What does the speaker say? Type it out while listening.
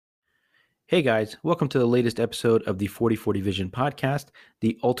Hey guys, welcome to the latest episode of the 4040 Vision podcast,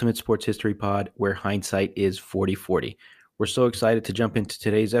 the ultimate sports history pod where hindsight is 4040. We're so excited to jump into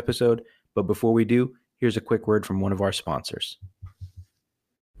today's episode, but before we do, here's a quick word from one of our sponsors.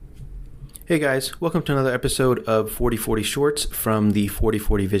 Hey guys, welcome to another episode of 4040 Shorts from the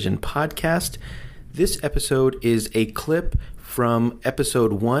 4040 Vision podcast. This episode is a clip from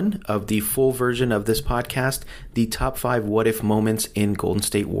episode 1 of the full version of this podcast, the top 5 what-if moments in Golden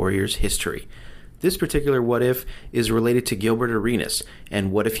State Warriors history. This particular what-if is related to Gilbert Arenas,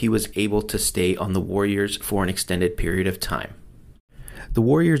 and what if he was able to stay on the Warriors for an extended period of time. The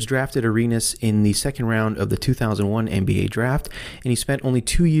Warriors drafted Arenas in the second round of the 2001 NBA draft, and he spent only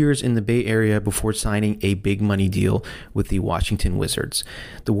 2 years in the Bay Area before signing a big money deal with the Washington Wizards.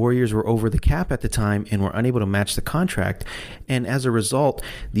 The Warriors were over the cap at the time and were unable to match the contract, and as a result,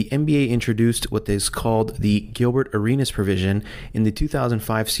 the NBA introduced what is called the Gilbert Arenas provision in the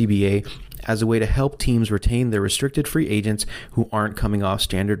 2005 CBA as a way to help teams retain their restricted free agents who aren't coming off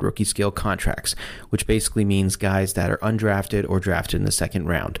standard rookie scale contracts, which basically means guys that are undrafted or drafted in the second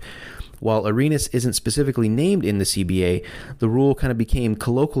round. While Arenas isn't specifically named in the CBA, the rule kind of became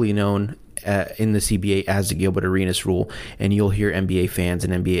colloquially known in the CBA as the Gilbert Arenas rule, and you'll hear NBA fans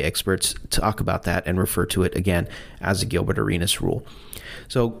and NBA experts talk about that and refer to it again as the Gilbert Arenas rule.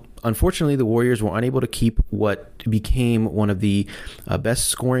 So unfortunately, the Warriors were unable to keep what became one of the best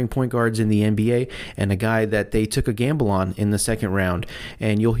scoring point guards in the NBA and a guy that they took a gamble on in the second round.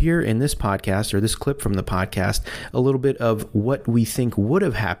 And you'll hear in this podcast, or this clip from the podcast, a little bit of what we think would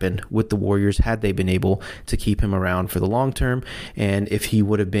have happened with the Warriors had they been able to keep him around for the long term, and if he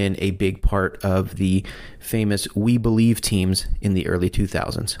would have been a big part of the famous We Believe teams in the early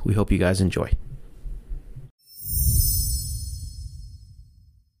 2000s. We hope you guys enjoy.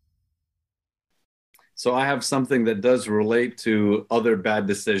 So I have something that does relate to other bad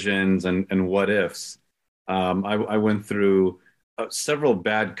decisions and what ifs. I went through several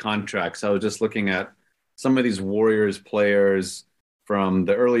bad contracts. I was just looking at some of these Warriors players from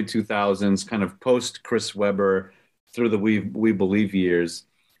the early 2000s, kind of post Chris Webber through the We Believe years.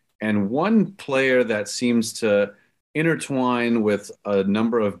 And one player that seems to intertwine with a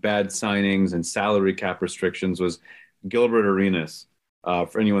number of bad signings and salary cap restrictions was Gilbert Arenas.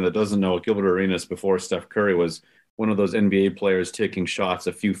 For anyone that doesn't know, Gilbert Arenas before Steph Curry was one of those NBA players taking shots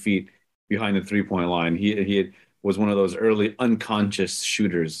a few feet behind the three-point line. He was one of those early unconscious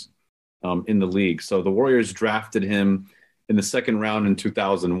shooters in the league. So the Warriors drafted him in the second round in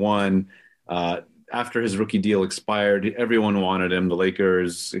 2001. After his rookie deal expired, everyone wanted him, the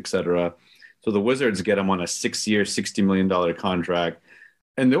Lakers, etc. So the Wizards get him on a 6-year, $60 million contract.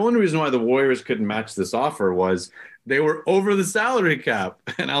 And the only reason why the Warriors couldn't match this offer was they were over the salary cap.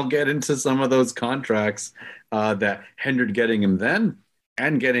 And I'll get into some of those contracts that hindered getting him then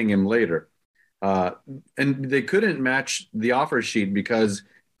and getting him later. And they couldn't match the offer sheet because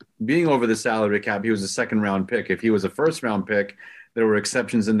being over the salary cap, he was a second round pick. If he was a first round pick, there were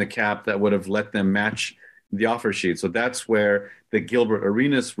exceptions in the cap that would have let them match the offer sheet. So that's where the Gilbert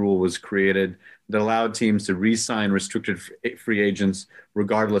Arenas rule was created that allowed teams to re-sign restricted free agents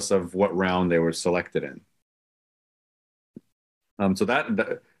regardless of what round they were selected in. So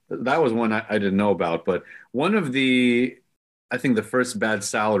that was one I didn't know about. But one of I think the first bad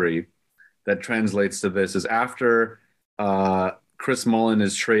salary that translates to this is after Chris Mullin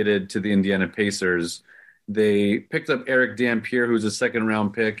is traded to the Indiana Pacers, they picked up Eric Dampier, who's a second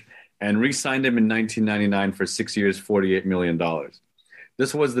round pick, and re-signed him in 1999 for 6 years, $48 million.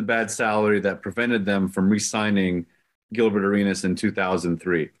 This was the bad salary that prevented them from re-signing Gilbert Arenas in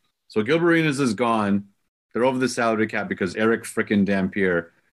 2003. So Gilbert Arenas is gone. They're over the salary cap because Eric frickin'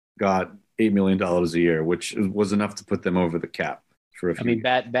 Dampier got $8 million a year, which was enough to put them over the cap for a few years.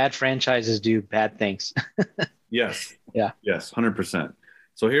 Bad franchises do bad things. Yes. Yeah. Yes, 100%.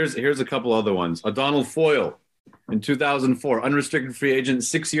 So here's a couple other ones. Donald Foyle in 2004, unrestricted free agent,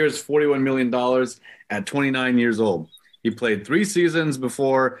 6 years, $41 million at 29 years old. He played 3 seasons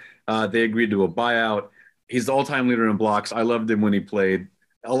before they agreed to a buyout. He's the all-time leader in blocks. I loved him when he played.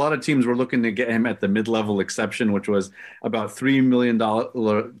 A lot of teams were looking to get him at the mid-level exception, which was about $3 million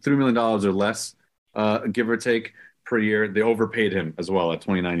or less, give or take, per year. They overpaid him as well at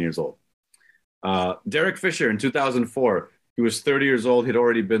 29 years old. Derek Fisher in 2004, he was 30 years old. He'd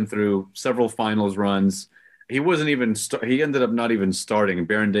already been through several finals runs. He wasn't even he ended up not even starting.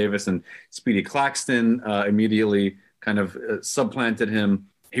 Baron Davis and Speedy Claxton immediately kind of supplanted him.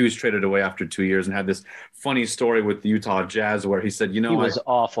 He was traded away after 2 years and had this funny story with the Utah Jazz where he said, he was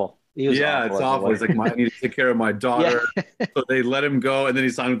awful. He was Yeah, awful it's as a awful. He's Warrior. like, I need to take care of my daughter. Yeah. So they let him go, and then he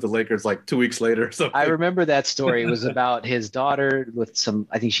signed with the Lakers like 2 weeks later or I something. remember that story. It was about his daughter with some,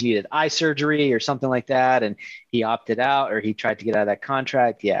 I think she needed eye surgery or something like that. And he opted out, or he tried to get out of that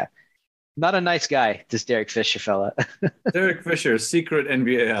contract. Yeah. Not a nice guy, this Derek Fisher fella. Derek Fisher, secret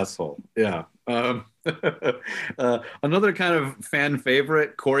NBA asshole. Yeah. Another kind of fan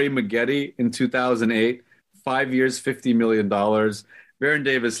favorite, Corey Maggette in 2008, 5 years, $50 million. Baron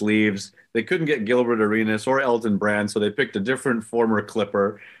Davis leaves. They couldn't get Gilbert Arenas or Elton Brand, so they picked a different former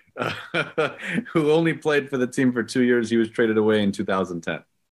Clipper who only played for the team for 2 years. He was traded away in 2010.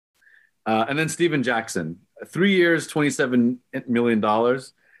 And then Steven Jackson, 3 years, $27 million.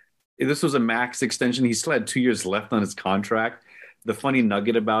 This was a max extension. He still had 2 years left on his contract. The funny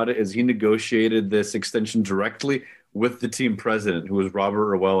nugget about it is he negotiated this extension directly with the team president, who was Robert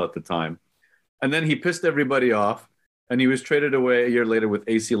Rowell at the time. And then he pissed everybody off, and he was traded away a year later with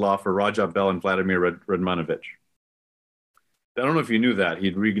AC Law for Raja Bell and Vladimir Radmanovic. I don't know if you knew that.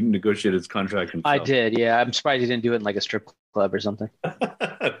 He'd renegotiated his contract himself. I did. Yeah. I'm surprised he didn't do it in like a strip club or something.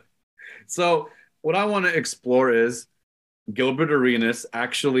 So what I want to explore is Gilbert Arenas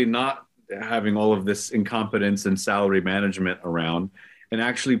actually not having all of this incompetence and salary management around and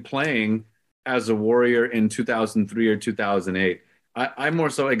actually playing as a Warrior in 2003 or 2008. I more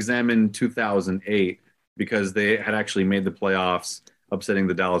so examined 2008 because they had actually made the playoffs, upsetting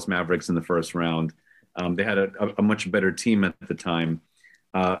the Dallas Mavericks in the first round. They had a much better team at the time.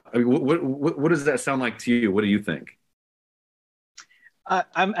 I mean, what does that sound like to you? What do you think? I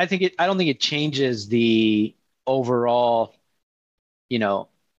don't think it changes the overall,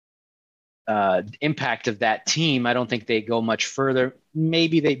 impact of that team. I don't think they go much further.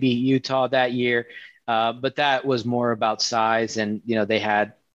 Maybe they beat Utah that year, but that was more about size. And they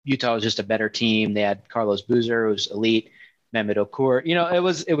had Utah was just a better team. They had Carlos Boozer, who was elite, Mehmet Okur.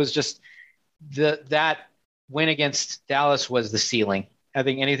 It was just that win against Dallas was the ceiling. I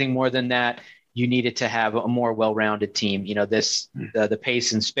think anything more than that, you needed to have a more well-rounded team. The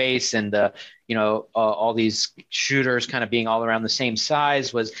pace and space and all these shooters kind of being all around the same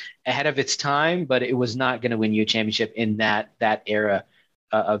size was ahead of its time, but it was not going to win you a championship in that era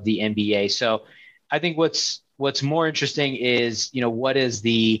of the NBA. So I think what's more interesting is, what is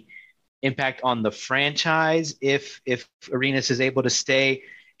the impact on the franchise if Arenas is able to stay.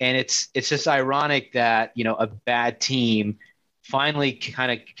 And it's just ironic that, a bad team finally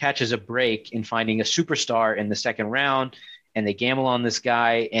kind of catches a break in finding a superstar in the second round, and they gamble on this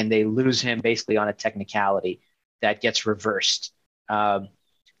guy and they lose him basically on a technicality that gets reversed. And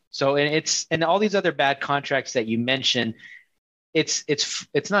all these other bad contracts that you mentioned,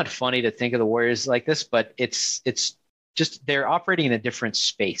 it's not funny to think of the Warriors like this, but it's just they're operating in a different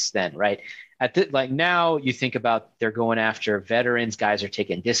space then, right? Now you think about they're going after veterans, guys are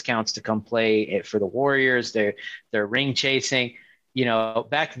taking discounts to come play for the Warriors. They're ring chasing.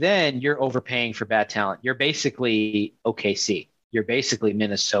 Back then you're overpaying for bad talent. You're basically OKC. You're basically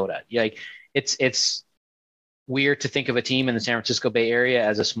Minnesota. It's weird to think of a team in the San Francisco Bay Area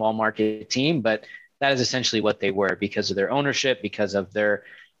as a small market team, but that is essentially what they were because of their ownership, because of their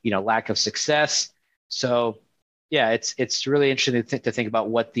lack of success. So yeah, it's really interesting to think about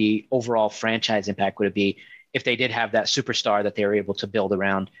what the overall franchise impact would be if they did have that superstar that they were able to build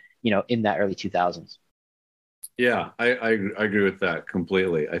around, in that early 2000s. Yeah, I agree with that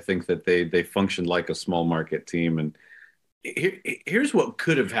completely. I think that they functioned like a small market team. And here's what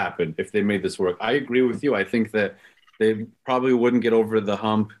could have happened if they made this work. I agree with you. I think that they probably wouldn't get over the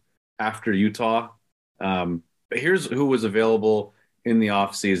hump after Utah. But here's who was available in the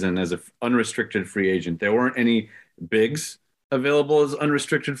offseason as an unrestricted free agent. There weren't any bigs available as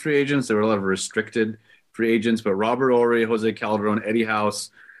unrestricted free agents. There were a lot of restricted free agents, but Robert Horry, Jose Calderon, Eddie House,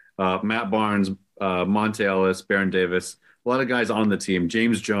 Matt Barnes, Monte Ellis, Baron Davis, a lot of guys on the team,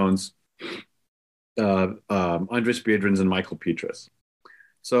 James Jones, Andres Biedrins, and Michael Petras.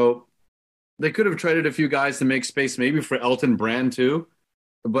 So they could have traded a few guys to make space, maybe for Elton Brand too.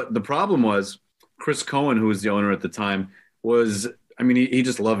 But the problem was Chris Cohen, who was the owner at the time, he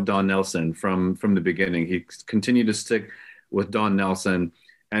just loved Don Nelson from the beginning. He continued to stick with Don Nelson,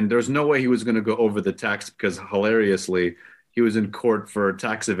 and there's no way he was going to go over the tax because, hilariously, he was in court for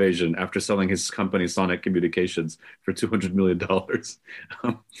tax evasion after selling his company Sonic Communications for $200 million.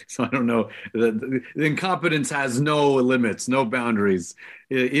 So I don't know. The incompetence has no limits, no boundaries.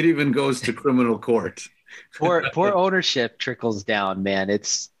 It even goes to criminal court. Poor ownership trickles down, man.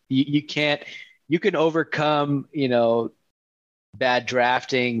 You can overcome, bad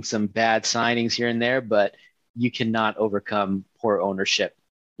drafting, some bad signings here and there, but you cannot overcome poor ownership,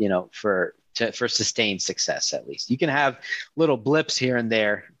 for for sustained success. At least you can have little blips here and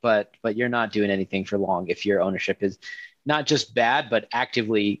there, but you're not doing anything for long if your ownership is not just bad, but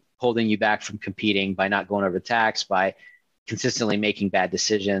actively holding you back from competing by not going over tax, by consistently making bad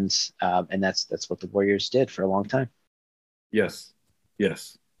decisions. And that's what the Warriors did for a long time. Yes.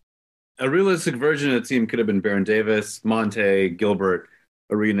 A realistic version of the team could have been Baron Davis, Monte, Gilbert,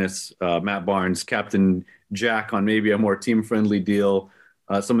 Arenas, Matt Barnes, Captain Jack on maybe a more team-friendly deal,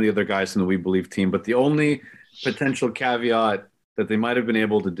 some of the other guys from the We Believe team. But the only potential caveat that they might have been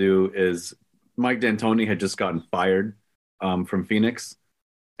able to do is Mike D'Antoni had just gotten fired from Phoenix,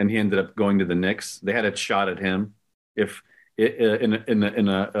 and he ended up going to the Knicks. They had a shot at him if in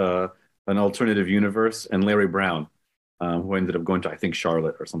an alternative universe, and Larry Brown, who ended up going to, I think,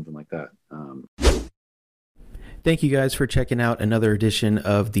 Charlotte or something like that. Thank you guys for checking out another edition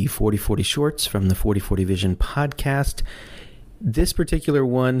of the 4040 Shorts from the 4040 Vision podcast. This particular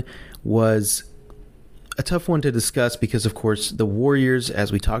one was a tough one to discuss because, of course, the Warriors,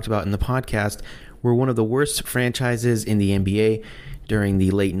 as we talked about in the podcast, were one of the worst franchises in the NBA during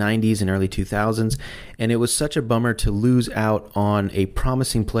the late 90s and early 2000s, and it was such a bummer to lose out on a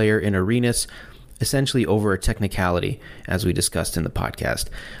promising player in Arenas, essentially over a technicality, as we discussed in the podcast.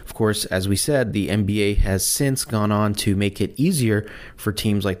 Of course, as we said, the NBA has since gone on to make it easier for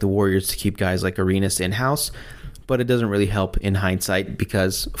teams like the Warriors to keep guys like Arenas in-house, but it doesn't really help in hindsight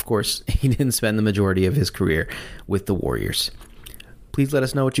because, of course, he didn't spend the majority of his career with the Warriors. Please let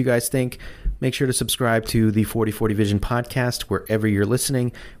us know what you guys think. Make sure to subscribe to the 4040 Vision podcast wherever you're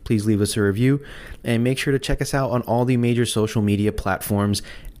listening. Please leave us a review, and make sure to check us out on all the major social media platforms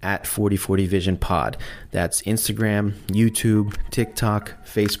at 4040 Vision Pod. That's Instagram, YouTube, TikTok,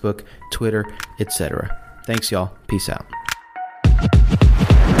 Facebook, Twitter, etc. Thanks, y'all. Peace out.